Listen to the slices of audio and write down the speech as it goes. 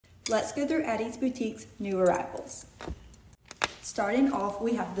let's go through Addie's Boutique's new arrivals. Starting off,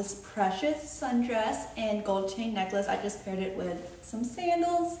 we have this precious sundress and gold chain necklace. I just paired it with some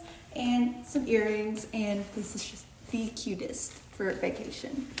sandals and some earrings, and this is just the cutest for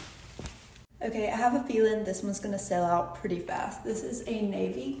vacation. Okay, I have a feeling this one's gonna sell out pretty fast. This is a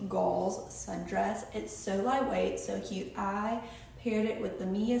navy gauze sundress. It's so lightweight, so cute. I paired it with the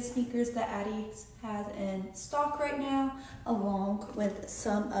Mia sneakers that Addie has in stock right now, along with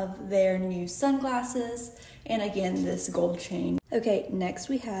some of their new sunglasses, and again, this gold chain. Okay, next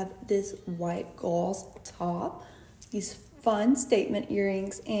we have this white gauze top, these fun statement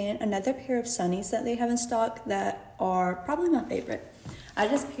earrings, and another pair of sunnies that they have in stock that are probably my favorite. I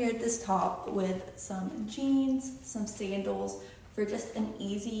just paired this top with some jeans, some sandals, for just an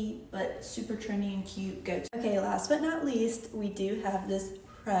easy but super trendy and cute go-to. Okay, last but not least, we do have this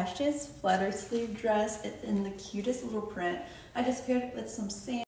precious flutter sleeve dress. It's in the cutest little print. I just paired it with some sandals